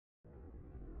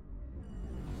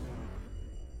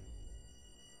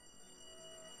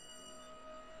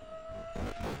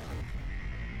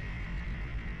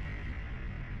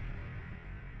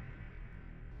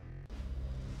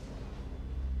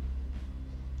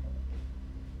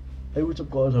Hey, what's up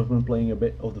guys, I've been playing a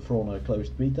bit of the For Honor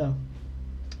closed beta.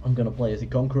 I'm gonna play as the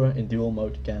Conqueror in duel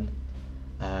mode again,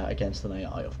 against an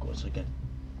AI of course again.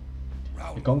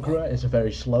 The Conqueror is a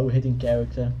very slow hitting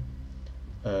character.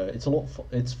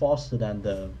 It's faster than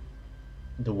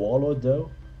the Warlord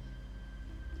though.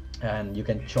 And you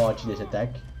can charge this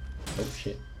attack. Oh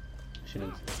shit,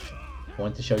 shouldn't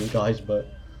want to show you guys, but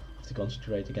I have to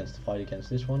concentrate against the fight against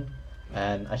this one.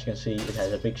 And as you can see, it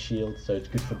has a big shield, so it's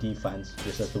good for defense,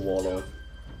 just as the Warlord.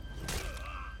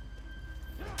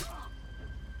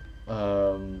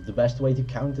 The best way to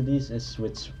counter these is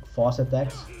with fast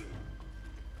attacks.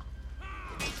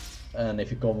 And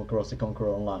if you come across the Conqueror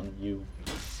online, you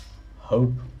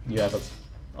hope you have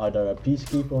either a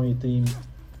Peacekeeper on your team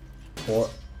or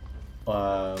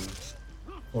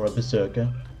a Berserker.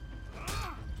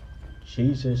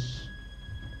 Jesus.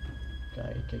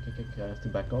 Okay, I have to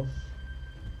back off.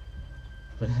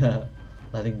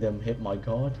 Letting them hit my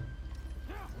guard.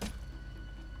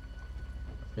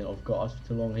 I've been off guard for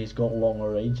too long. He's got longer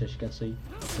range, as you can see.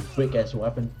 It's a quick ass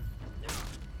weapon.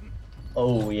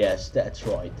 Oh yes, that's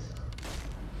right.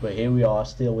 But here we are,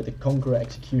 still with the Conqueror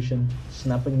execution,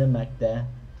 snapping the neck there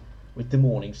with the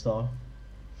Morning Star.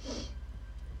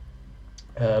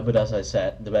 But as I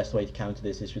said, the best way to counter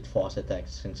this is with fast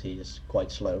attacks, since he is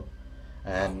quite slow.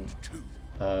 And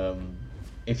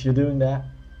if you're doing that,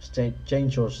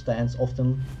 change your stance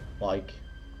often, like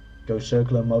go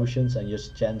circular motions and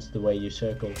just change the way you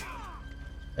circle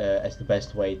as the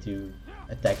best way to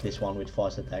attack this one with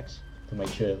fast attacks, to make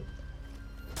sure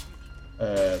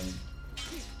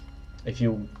if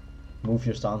you move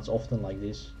your stance often like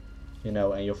this, you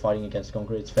know, and you're fighting against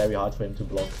Conqueror, it's very hard for him to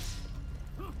block.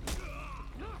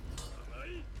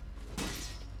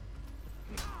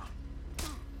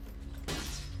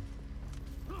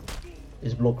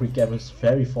 His block recovers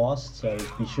very fast, so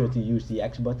be sure to use the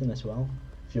X button as well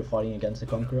if you're fighting against the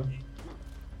Conqueror.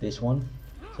 This one,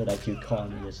 so that you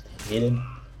can't just hit him.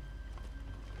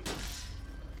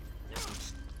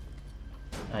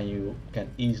 And you can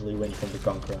easily win from the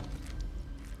Conqueror.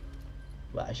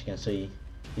 But as you can see,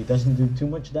 he doesn't do too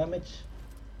much damage,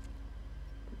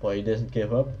 but he doesn't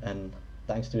give up, and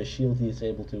thanks to his shield he is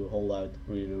able to hold out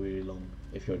really long.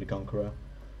 If you're the Conqueror,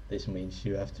 this means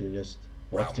you have to just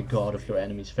watch the guard of your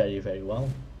enemies very well,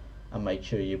 and make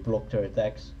sure you block their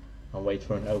attacks and wait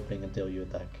for an opening until you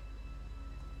attack.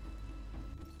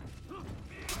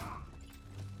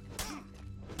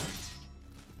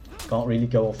 Can't really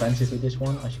go offensive with this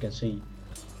one, as you can see,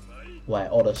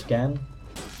 where others can.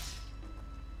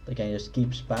 They can just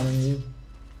keep spamming you,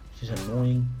 which is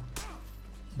annoying,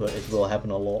 but it will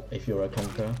happen a lot if you're a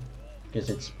Conqueror, because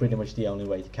it's pretty much the only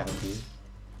way to counter you.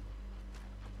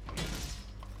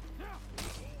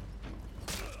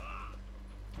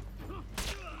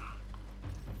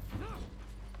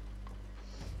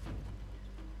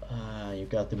 You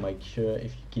got to make sure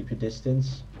if you keep your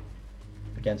distance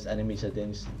against enemies at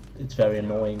it's very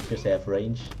annoying because they have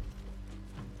range.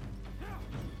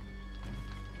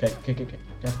 Okay,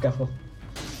 careful.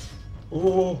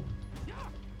 Oh,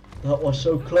 that was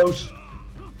so close.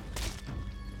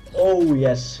 Oh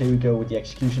yes, here we go with the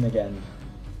execution again.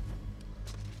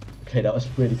 Okay, that was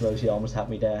pretty close. He almost had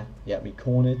me there. He had me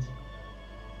cornered.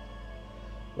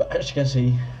 But as you can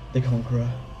see, the Conqueror.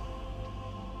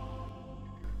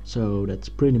 So that's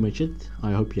pretty much it.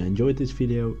 I hope you enjoyed this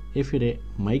video. If you did,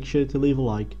 make sure to leave a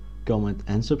like, comment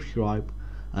and subscribe,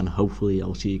 and hopefully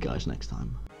I'll see you guys next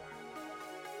time.